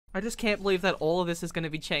I just can't believe that all of this is going to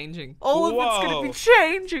be changing. All of it's going to be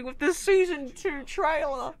changing with this season 2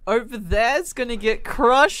 trailer. Over there's going to get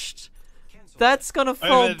crushed. That's going to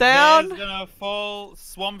fall down. There's going to fall.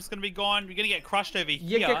 Swamp's going to be gone. You're going to get crushed over here.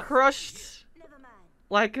 You get crushed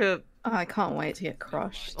like a... Oh, I can't wait to get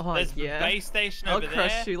crushed. Oh, There's the base station over there. I'll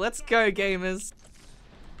crush you. Let's go, gamers.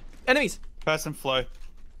 Enemies. Person flow.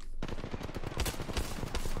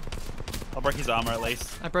 I'll break his armor at least.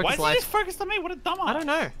 I broke his life. Why is he just focused on me? What a dumbass. I don't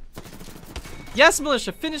know. Yes,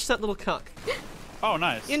 Militia, finish that little cuck. Oh,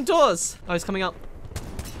 nice. Indoors. Oh, he's coming up.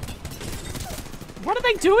 What are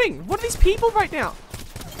they doing? What are these people right now?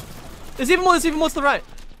 There's even more to the right.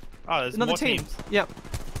 Oh, there's another more team. teams. Yep.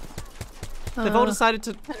 They've all decided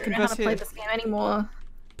to I don't know how converse to here. play this game anymore.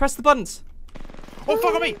 Press the buttons. Oh,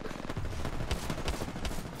 fuck on me.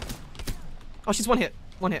 Oh, she's one hit.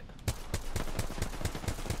 One hit.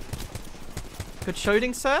 Good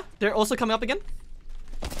shooting, sir. They're also coming up again.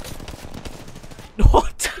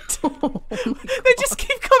 What? Oh they just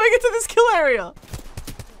keep coming into this kill area.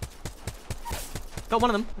 Got one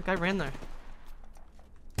of them. The guy ran there.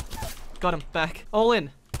 Got him. Back. All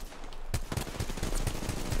in.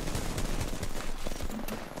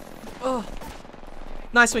 Oh.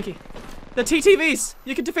 Nice, Winky. The TTVs.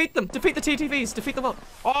 You can defeat them. Defeat the TTVs. Defeat them up.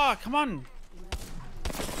 Oh, come on.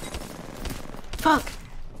 Fuck.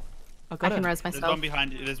 I I can it. res There's myself. one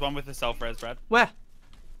behind you. There's one with the self-res, Brad. Where?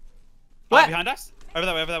 Oh, Where? behind us? Over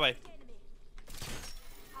that way, over that way.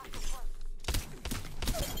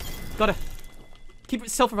 Got her. Keep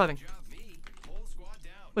self-reviving.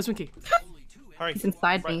 Where's Winky? Hurry. He's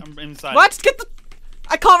inside me. I'm inside. What? Get the...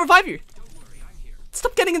 I can't revive you.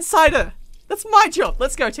 Stop getting inside her. That's my job.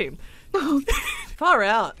 Let's go, team. Far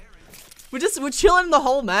out. We're chilling the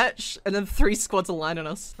whole match, and then 3 squads aligned on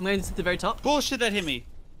us. I'm going to the very top. Bullshit that hit me.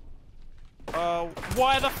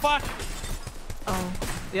 Why the fuck? Oh.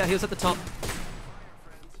 Yeah, he was at the top.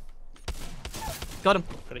 Got him.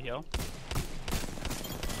 Got a heal.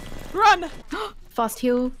 Run! Fast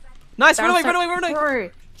heal. Nice, run away, run away, run away! Bro,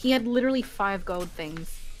 he had literally 5 gold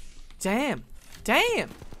things. Damn. Damn!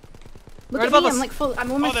 Look Right at above me, us. I'm like full.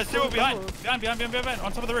 I'm almost Oh, there's 2 full behind. gold. Behind.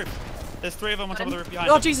 On top of the roof. There's 3 of them on top of the roof behind.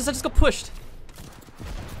 Oh, Jesus, I just got pushed.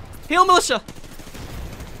 Heal, Militia!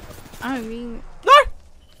 I mean... No!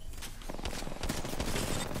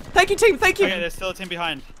 Thank you, team, thank you! Okay, there's still a team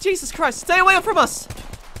behind. Jesus Christ, stay away from us!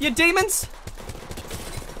 You demons!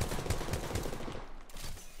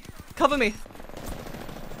 Cover me.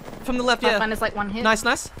 From the left, yeah. Pathfinder's like 1 hit. Nice,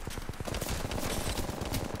 nice.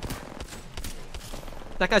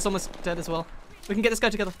 That guy's almost dead as well. We can get this guy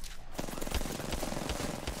together.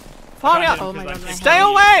 Fire out! Oh my god, my Stay hand.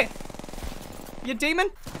 away! You demon!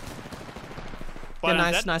 Yeah, Fine, I'm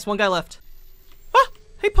nice, dead. nice. One guy left. Ah!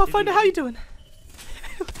 Hey, Pathfinder, how you doing?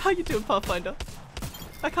 How you doing, Pathfinder?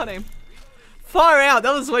 I can't aim. Far out!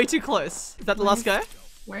 That was way too close. Is that the last guy?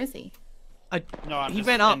 Where is he? No, I'm He just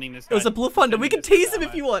ran up. ending this It was guy. a Blue Thunder. We can Ending this tease guy, him if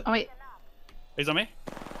mate. you want. Oh wait. He's on me?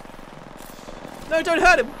 No, don't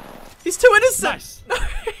hurt him. He's too innocent. Nice.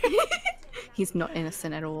 He's not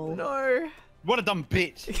innocent at all. No. What a dumb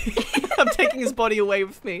bitch. I'm taking his body away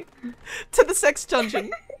with me. To the sex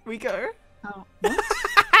dungeon we go. Oh, what?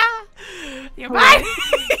 You're right.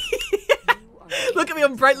 Look at me,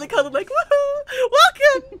 I'm brightly colored like, woohoo!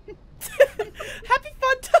 Welcome! Happy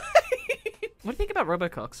fun time! What do you think about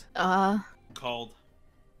Robocox? Cold.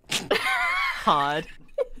 Hard.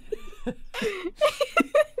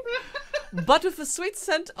 But with a sweet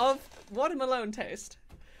scent of watermelon taste.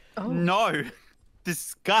 Oh. No.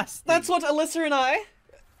 Disgusting. That's what Alyssa and I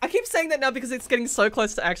keep saying that now because it's getting so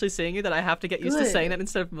close to actually seeing you that I have to get used to Good. saying that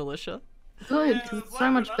instead of Militia. Good, because it's so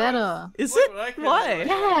much better. Is Look it? what I can Why? do.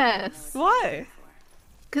 Yes! Why?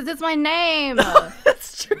 Because it's my name!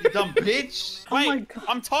 That's true. You dumb bitch. Oh Wait, my God.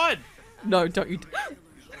 I'm tired. No, don't you.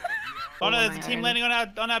 Oh no, there's a my team own. landing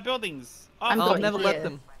on our buildings. Oh, I'm I'll going never here. let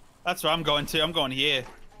them. that's where I'm going to. I'm going here.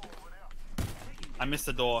 I missed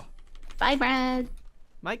the door. Bye, Brad.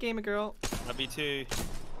 My gamer girl. I'll be too.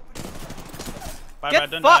 Bye, Get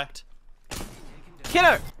Brad, don't die. fucked!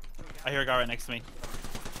 Kiddo! I hear a guy right next to me.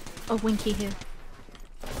 Oh, Winky here.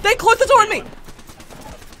 They closed the door on me!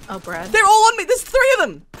 Oh, Brad. They're all on me! There's 3 of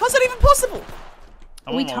them! How's that even possible?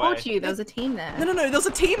 I'm We on my told way. you there was a team there. No, there's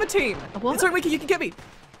a team. What? It's right, Wiki, you can get me.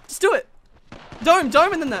 Just do it. Dome,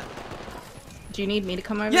 and then that. Do you need me to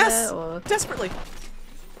come over Yes! there, or...? Desperately.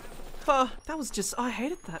 That was just, I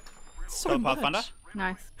hated that. So Got a much. Pathfinder?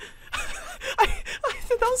 Nice. I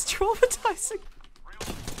think that was traumatizing.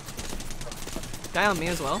 Guy on me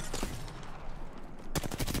as well.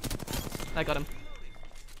 I got him.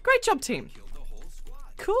 Great job, team.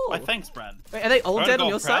 Cool. Why, thanks, Brad. Wait, are they all Alright, dead on got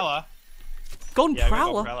your side? Prowler. Golden Yeah, I got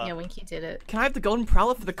Prowler? Golden Prowler. Yeah, Winky did it. Can I have the Golden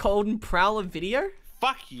Prowler for the Golden Prowler video?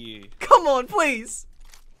 Fuck you. Come on, please.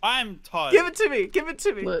 I'm tired. Give it to me. Give it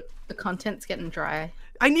to me. Look, the content's getting dry.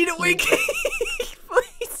 I need it, Winky.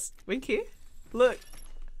 Please. Winky, look.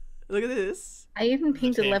 Look at this. I even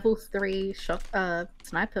pinged a Okay. level 3 shot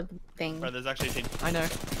sniper thing. Bro, there's actually a team. I know.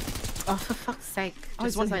 Oh, for fuck's sake. Oh,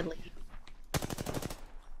 Just there's as one I here. leave.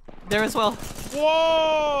 There as well.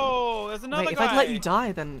 Whoa! There's another Wait, if guy. I'd let you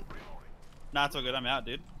die, then... Nah, it's all good. I'm out,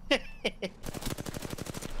 dude.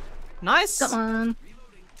 Nice. Got one.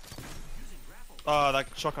 Oh, that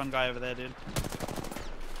shotgun guy over there, dude.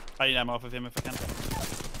 I need ammo off of him if I can.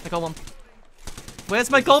 I got one. Where's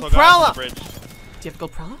my There's Gold this little guy on Prowler? the Do bridge. you have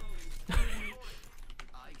Gold Prowler?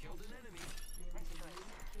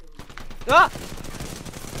 Ah!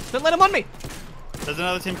 Don't let him on me. There's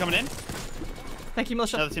another team coming in. Thank you,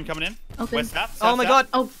 Militia. Another team coming in. Okay. West, south, Oh south, my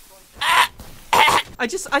south. god. Oh, I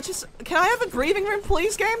just, can I have a breathing room,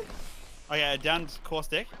 please, game? Oh yeah, down core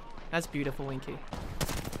stick. That's beautiful, Winky.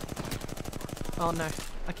 Oh no,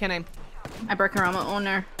 I can't aim. I broke her armor. Oh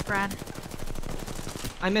no, Brad.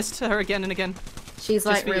 I missed her again and again. She's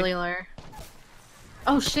like for you. really low.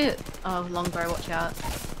 Oh shit. Oh, longbow, watch out.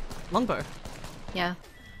 Longbow. Yeah.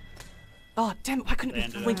 Oh damn it! Why couldn't it be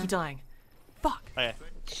Landed. Winky dying? Fuck. Okay.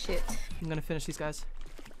 Shit. I'm gonna finish these guys.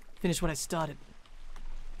 Finish what I started.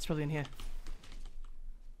 It's probably in here.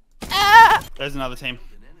 There's another team.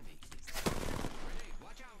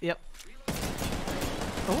 Yep.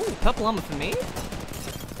 Oh, purple armor for me?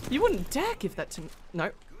 You wouldn't dare give that to me.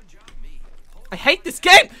 No. I hate this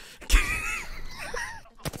game!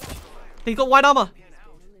 He got white armor.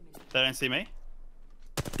 They don't see me.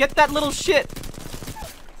 Get that little shit.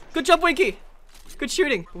 Good job, Winky. Good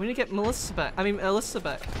shooting. We need to get Melissa back. I mean, Alyssa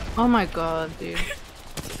back. Oh my god, dude.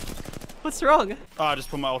 What's wrong? Oh, I just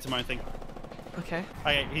put my ult in my own thing. Okay.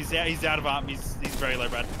 Okay, he's out of arm. He's very low,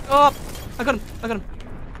 Brad. Oh, I got him. I got him.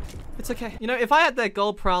 It's okay. You know, if I had that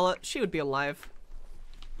gold prowler, she would be alive.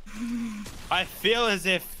 I feel as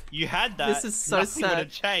if you had that. This is so nothing would sad.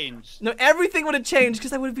 have changed. No, everything would have changed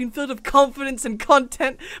because I would have been filled with confidence and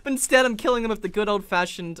content. But instead, I'm killing them with the good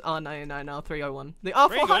old-fashioned R99, R301. The R400.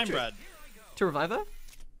 Where are you going, Brad? To revive her?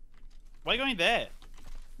 Why are you going there?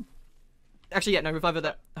 Actually, yeah, no, revive her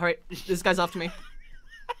there. Hurry. This guy's after me.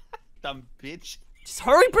 Dumb bitch. Just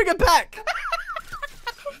hurry, bring her back!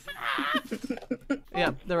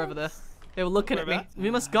 Yeah, they're over there. They were looking at me. Whereabouts? We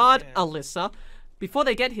must guard Alyssa before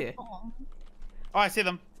they get here. Oh, I see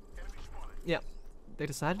them. Yeah, they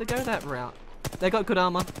decided to go that route. They got good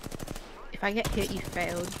armor. If I get hit, you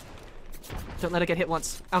failed. Don't let her get hit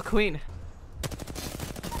once. Our queen.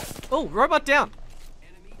 Oh, robot down.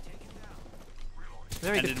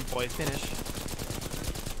 Very And good didn't boy. finish.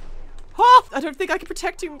 Oh, I don't think I can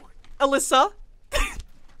protect you, Alyssa.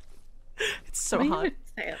 It's so Why hard. you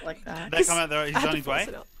say it like that? They come out there. He's I had on to his force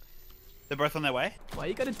way. it out. They're both on their way. Why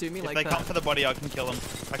you gotta do me If like they that? come for the body, I can kill them.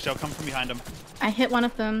 Actually, I'll come from behind them. I hit one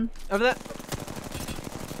of them. Over there.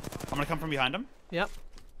 I'm gonna come from behind them. Yep.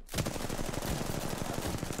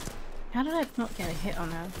 How did I not get a hit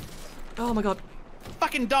on her? Oh my god.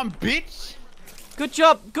 Fucking dumb bitch. Good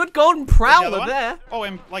job. Good golden Where's the other prowler one? there.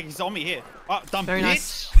 Oh, like he's on me here. Oh, dumb Very bitch.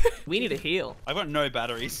 nice. We need a heal. I've got no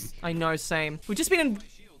batteries. I know, same. We've just been in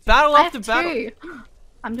battle I after have battle. 2.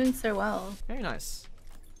 I'm doing so well. Very nice.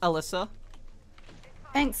 Alyssa.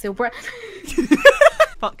 Thanks, Zylbrad.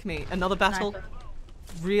 Fuck me. Another battle. Sniper.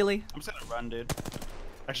 Really? I'm just gonna run, dude.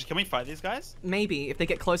 Actually, can we fight these guys? Maybe if they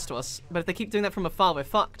get close to us. But if they keep doing that from afar, we're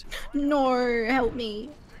fucked. No, help me.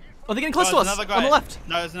 Oh, they're getting close to there's us. another guy. On the left.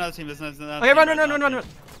 No, there's another team. There's another Okay, team. run. Right,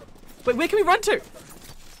 Wait, where can we run to?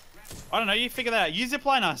 I don't know. You figure that out. You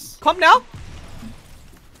zipline us. Come now.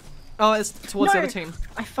 Oh, it's towards the No. other team.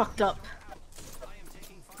 I fucked up.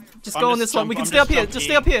 Just go on this one. We can stay up here. Just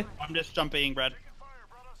stay up here. I'm just jumping, Brad.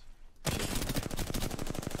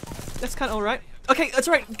 That's kind of alright. Okay, that's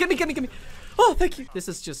alright. Get me. Oh, thank you. This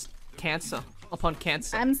is just cancer upon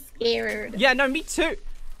cancer. I'm scared. Yeah, no, me too,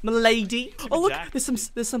 milady. Oh look, Jack. there's some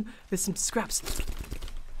scraps.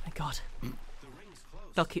 Thank God.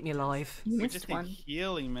 They'll keep me alive. You We missed just need one.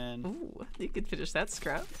 healing, man. Ooh, you could finish that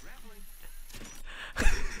scrap.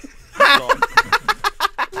 Stop.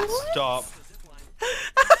 Stop.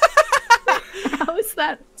 How is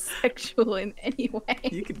that sexual in any way?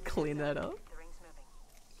 You can clean that up.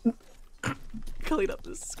 Clean up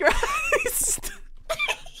the scraps.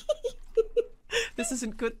 This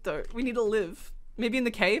isn't good though. We need to live. Maybe in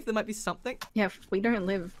the cave there might be something. Yeah, if we don't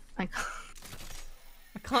live, I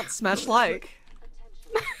can't smash like.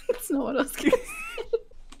 That's not what I was gonna say.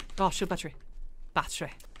 Oh, shield battery.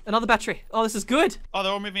 Battery. Another battery. Oh, this is good. Oh,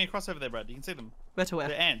 they're all moving across over there, Brad. You can see them. Where to where?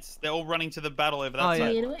 The ants. They're all running to the battle over that Oh, yeah.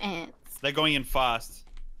 side. Little ants. They're going in fast.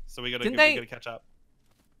 So we gotta catch up.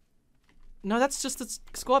 No, that's just the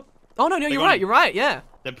squad. Oh no, They're you're going right. in. You're right. Yeah.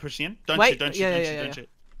 They're pushing in. Don't Wait, shoot, don't shoot, yeah, don't yeah, shoot, yeah, don't yeah. shoot.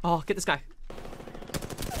 Oh, get this guy.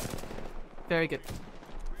 Very good.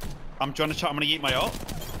 I'm trying to I'm gonna eat my ult.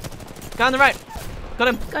 Guy on the right. Got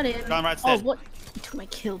him. Got it. Guy on the right's Oh, dead. what? You took my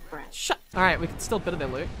kill, Brad. Shut. All right, we can still bit of their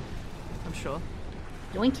loot. I'm sure.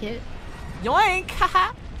 Yoink it. Yoink!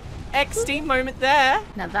 Haha. XD moment there.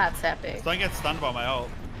 Now that's epic. Don't get stunned by my ult.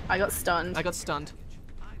 I got stunned. I got stunned.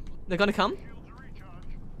 They're gonna come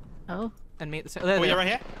Oh. and meet the same. Oh, you're right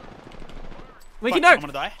here? Winky, Fuck, no! I'm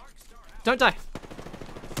gonna die. Don't die.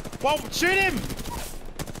 Whoa, shoot him!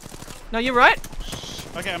 No, you're right.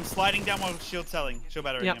 Okay, I'm sliding down while shield selling. Shield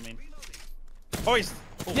battering, Yep. I mean. Oh, he's...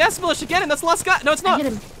 Oh. Yes, Militia, get him. That's the last guy. No, it's I not.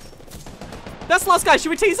 hit him. That's the last guy. Should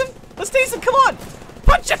we tease him? Let's tease him. Come on.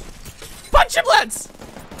 Punch him. Punch him, lads.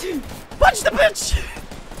 Punch the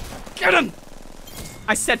bitch. Get him.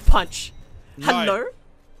 I said punch. No. Hello?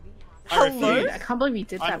 I Hello? refuse. I can't believe you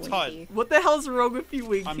did I'm that, Todd. Winky. What the hell's wrong with you, I'm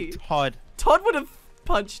Winky? Todd. Todd would have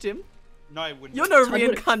punched him. No, I wouldn't. You're no Todd would've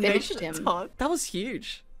reincarnation finished him. of Todd. That was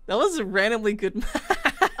huge. That was a randomly good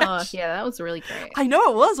match. Oh, yeah, that was really great. I know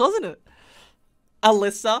it was, wasn't it?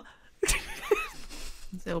 Alyssa.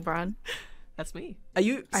 Zylbrad. That's me. Are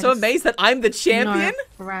you I so just- amazed that I'm the champion?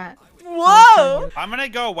 No, Brad. Whoa! I'm gonna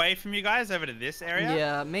go away from you guys over to this area.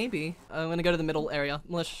 Yeah, maybe. I'm gonna go to the middle area.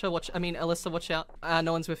 Militia, watch. I mean, Alyssa, watch out.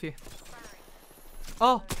 No one's with you.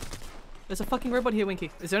 Oh, there's a fucking robot here,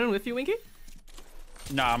 Winky. Is there anyone with you, Winky?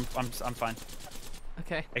 No, I'm fine.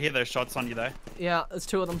 Okay. I hear those shots on you though. Yeah, there's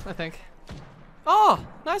two of them, I think. Oh,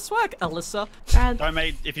 nice work, Alyssa. Brad, Don't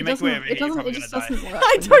make if you it make doesn't, way over it here, you're doesn't, probably it gonna just die. doesn't work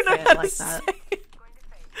I when don't you know say how it to like say that. it.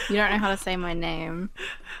 You don't know how to say my name.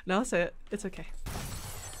 No, I'll say it. It's okay.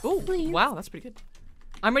 Oh, Please. wow, that's pretty good.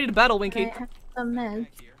 I'm ready to battle, Winky. I have the meds.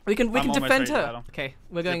 We can I'm defend almost ready to her. battle. Okay,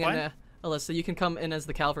 we're going in Zipline? there. Alyssa, you can come in as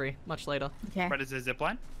the cavalry much later. Okay. Brad, is there a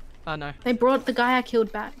zipline? No. They brought the guy I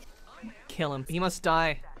killed back. Kill him. He must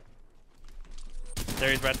die. There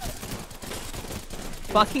he is, Brad.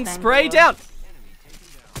 Fucking Thank spray God. down!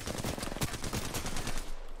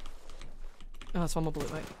 Oh, that's one more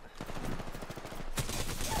bullet, mate.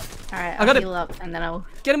 Alright, I got I'll him. heal up and then I'll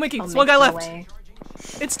Get him, Winky. I'll There's one make guy my left. way.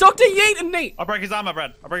 It's Dr. Yeet and Neat. I'll break his armor,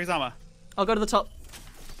 Brad. I'll break his armor. I'll go to the top.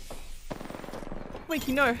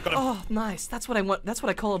 Winky, no. Got him. Oh, nice. That's what I want. That's what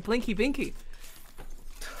I call a blinky binky.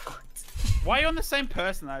 Why are you on the same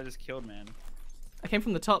person that I just killed, man? I came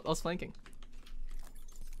from the top. I was flanking.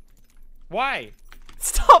 Why?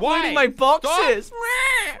 Stop Why? looting my boxes.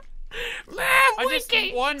 I just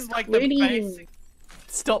Winky. won like the Looting. basic.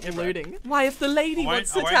 Stop Yeah, bro. looting. Why, if the lady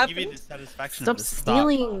wants I it to won't give you happen? the satisfaction Stop of the start.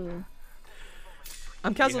 stealing.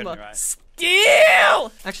 I'm You heard Kazuma. me right.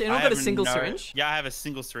 Steal! Actually, anyone I got a have single no- syringe? Yeah, I have a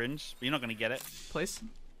single syringe, but you're not gonna get it. Please.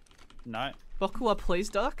 No. Bokua, please,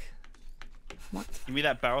 Duck. Give me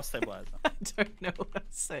that barrel stabilizer. I don't know what I'm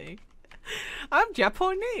saying. I'm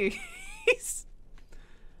Japanese.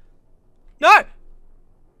 No!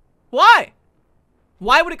 Why?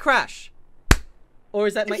 Why would it crash? Or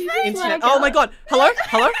is that my you internet? flag Oh my up. god. Hello?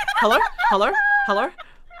 Hello? Hello? Hello? Hello?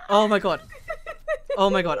 Oh my god. Oh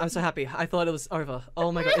my god, I'm so happy. I thought it was over.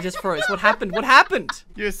 Oh my god, it just froze. What happened? What happened?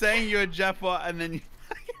 You were saying you're a Japa and then you...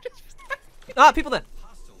 Ah, people there.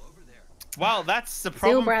 Well, that's the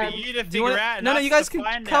problem Zylbrad. for you to Do you figure wanna- out. No, no, not you guys to can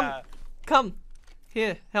find come. out. Come.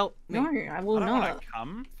 Here, help me. No, I will I don't not. wanna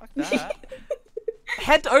come. Fuck that.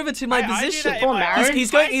 Head over to my I do position. that in my He's- own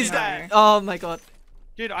He's going. time. He's. that. Oh my god.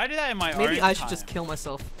 Dude, I do that in my own Maybe I should just time. kill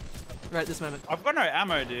myself. Right this moment. I've got no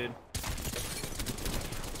ammo, dude.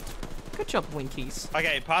 Good job, Winkies.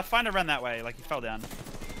 Okay, Pathfinder ran that way, like he fell down.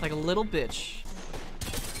 Like a little bitch.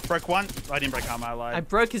 Broke one. I didn't break armor, I lied. I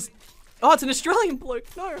broke his. Oh, it's an Australian bloke.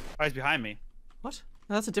 No. Oh, he's behind me. What?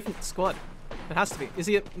 No, that's a different squad. It has to be. Is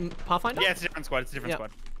he a Pathfinder? Yeah, it's a different squad. It's a different Yeah.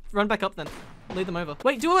 squad. Run back up then. Lead them over.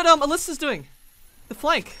 Wait, do what Alyssa's doing. The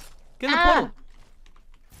flank. Get in the Ah. portal.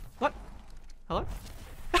 What? Hello?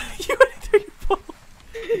 You went through your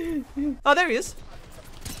portal. Oh, there he is.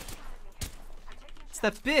 It's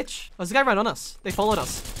that bitch. Oh, there's a guy right on us. They followed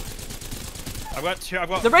us. I've got two. I've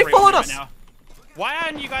got The Ray three on followed me us. Right now. Why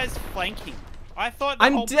aren't you guys flanking? I thought the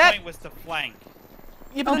I'm whole dead. point was to flank.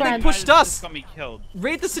 Yeah, but Oh, then Brad. they pushed You guys us. just got me killed.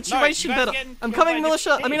 Read the situation guys better. getting I'm killed coming, by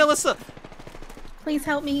Militia. I mean, different Alyssa. Please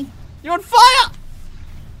help me. You're on fire!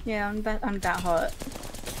 Yeah, I'm that hot.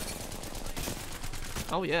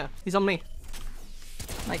 Oh, yeah. He's on me.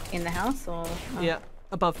 Like in the house or? Oh. Yeah.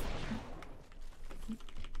 Above.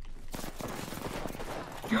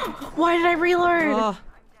 Why did I reload? Oh,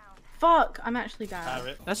 Fuck, I'm actually down.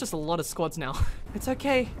 Rip. that's just a lot of squads now. It's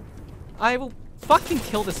okay. I will Fucking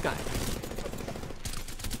kill this guy.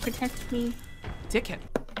 Protect me. Dickhead.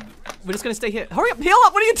 We're just gonna stay here. Hurry up, heal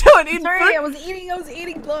up, what are you doing? Eating Sorry, food? I was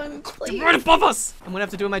eating lunch. Please. Right above us! I'm gonna have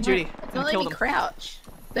to do my duty It's and not kill letting me them. crouch.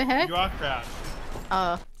 The heck? You are crouched.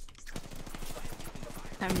 I'm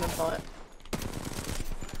a bot.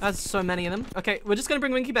 There's so many of them. Okay, we're just gonna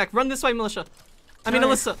bring Winky back. Run this way, Militia. I mean, No.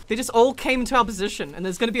 Alyssa. They just all came into our position, and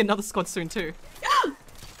there's gonna be another squad soon too.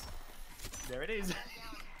 There it is.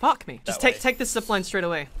 Fuck me. Just That way. take this zip line straight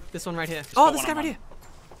away. This one right here. Oh, put this one guy on right one. here.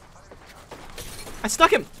 I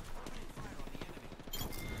stuck him.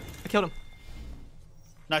 I killed him.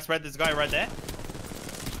 Nice, Red. There's a guy right there.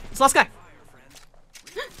 This last guy.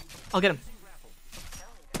 I'll get him.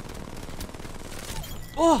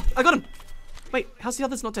 Oh, I got him. Wait, how's the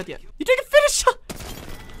others not dead yet? You're doing a finisher.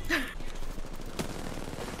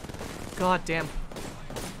 God damn.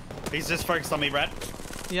 He's just focused on me, Red.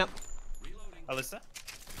 Yep. Alyssa.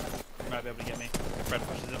 You might be able to get me. If Red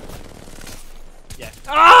pushes him. Yeah.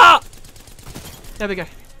 Ah! There we go. The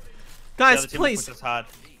Guys, other team please. pushed us hard.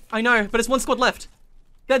 I know, but it's one squad left.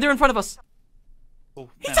 They're in front of us. Oh,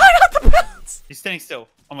 He man. tied out the bounce. He's standing still.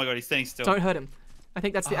 Oh my god, he's standing still. Don't hurt him. I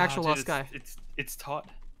think that's the Ah, actual dude, last guy. It's Todd.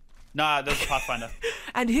 Nah, there's a Pathfinder.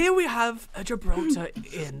 And here we have a Gibraltar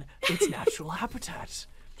in its natural habitat.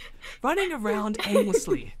 Running around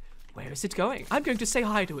aimlessly. Where is it going? I'm going to say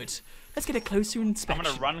hi to it. Let's get a closer I'm inspection.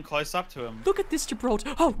 gonna run close up to him. Look at this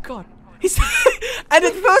Gibraltar. Oh god. He's and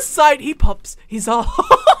at first sight he pops his ult.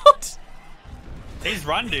 He's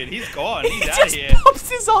run, dude. He's gone. He He's out of just here. pops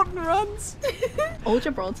his ult and runs. All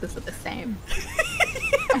Gibraltars are the same.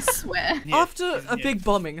 I swear. Yeah, After he's a here. big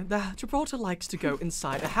bombing, the Gibraltar likes to go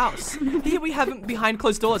inside a house. Here we have him behind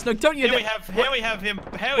closed doors. No, don't you Here we have him.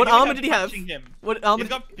 What armor did he have? punching Him. What armor?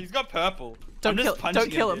 He's got purple. Don't I'm kill. just punching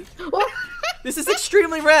Don't kill him. dude. What? This is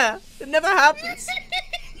extremely rare. It never happens.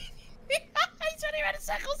 He's running around in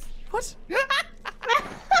circles. What?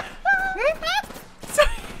 Sorry.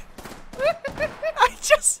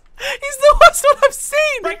 He's the worst one I've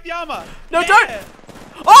seen. Break the armor. No, Yeah. don't.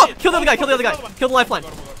 Oh, Shit. kill the other guy. Kill the other guy. Another one. Kill the lifeline. Oh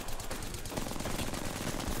my God,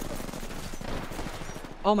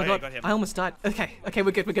 Oh my Okay, god, got him. I almost died. Okay,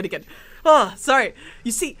 we're good again. Oh, sorry.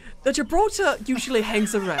 You see, the Gibraltar usually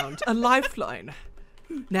hangs around a lifeline.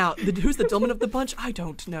 Now, who's the dominant of the bunch? I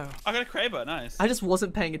don't know. I got a Kraber. Nice. I just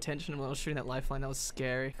wasn't paying attention when I was shooting that lifeline. That was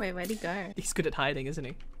scary. Wait, where'd he go? He's good at hiding, isn't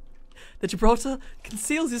he? The Gibraltar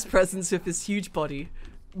conceals his presence with his huge body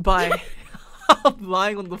by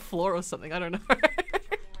lying on the floor or something. I don't know.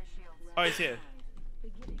 Oh, he's here.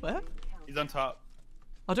 Where? He's on top.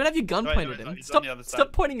 Oh, don't have your gun No, pointed no, at him. he's on Stop, the other stop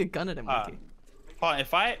side. pointing a gun at him, Ah. Wiki. Hold on,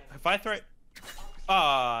 if I throw.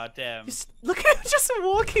 Ah, damn. Look at him just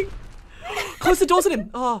walking. Close the doors on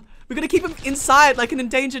him. Oh, we're gonna keep him inside like an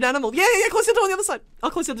endangered animal. Yeah. Close the door on the other side.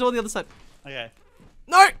 I'll close the door on the other side. Okay.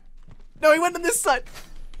 No, he went on this side.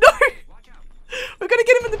 No, we're gonna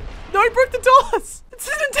get him in the. No, he broke the doors. It's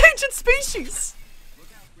an endangered species.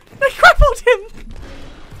 They crippled him.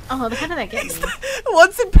 Oh, how did that get me?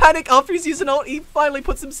 Once in panic, after he's used an ult, he finally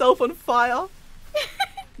puts himself on fire.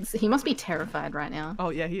 He must be terrified right now. Oh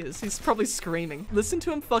yeah, he is. He's probably screaming. Listen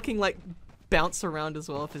to him fucking like bounce around as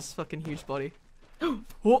well with his fucking huge body.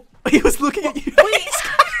 Oh, he was looking at you. You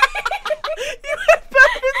went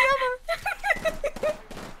back with the other.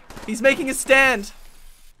 He's making a stand.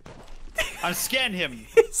 I'm scanning him.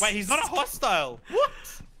 He's- Wait, he's not a hostile. What?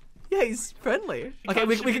 Yeah, he's friendly. Okay, can't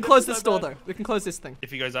we shoot can him close so this door bad. though. We can close this thing. If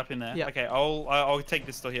he goes up in there. Yeah. Okay, I'll take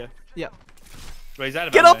this door here. Yeah. Well, he's out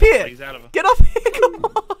of Get ammo. up here. He's out of it. Get up here. Come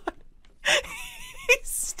on.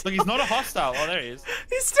 Look, he's not a hostile. Oh, there he is.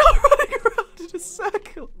 He's still running around in a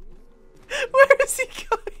circle. Where is he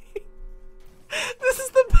going? This is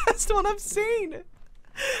the best one I've seen.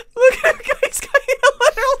 Look at him go. He's going in a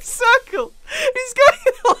little circle. He's going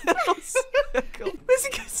in a little circle. Where's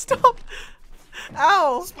he going? Stop.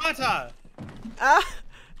 Ow. Sparta! Ah.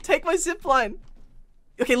 Take my zip line.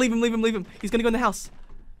 Okay, leave him. He's going to go in the house.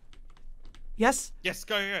 Yes? Yes,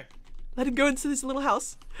 go. Let him go into this little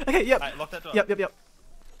house. Okay, yep. Alright, lock that door. Yep.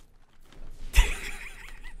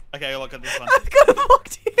 Okay, look at this one. I've got him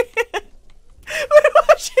locked here. We're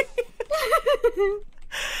watching him.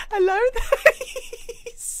 Hello there.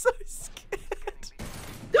 He's so scared.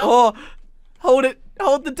 Oh, hold it.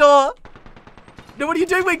 Hold the door. No, what are you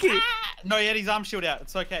doing, Winky? No, he had his arm shield out.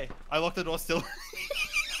 It's okay. I locked the door still.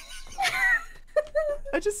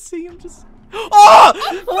 I just see him just. Oh!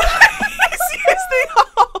 He's used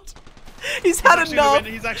the ult. He's had enough.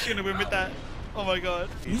 He's actually gonna win with that. Oh my god.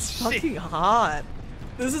 He's Shit. fucking hard.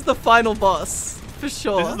 This is the final boss, for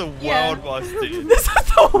sure. This is the world Yeah. boss, dude. This is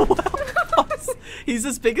the world boss. He's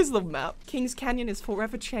as big as the map. Kings Canyon is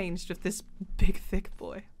forever changed with this big, thick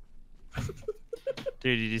boy.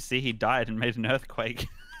 Dude, did you see he died and made an earthquake?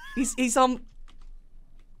 He's not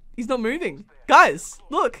moving. Guys,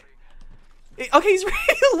 look. Okay, he's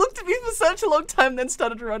really looked at me for such a long time, then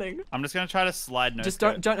started running. I'm just gonna try to slide no Just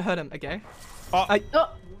scope. don't hurt him, okay? Oh.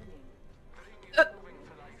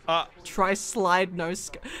 Try slide no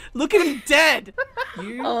scope. Look at him dead.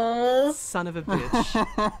 You son of a bitch.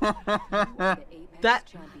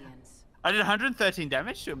 That I did 113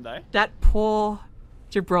 damage to him though. that poor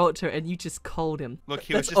Gibraltar, and you just cold him. Look,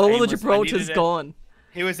 he was That's just all the aimless. I Gibraltar's needed it. gone.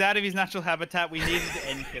 He was out of his natural habitat. We needed to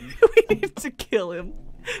end him. We need to kill him.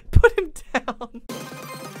 Put him down.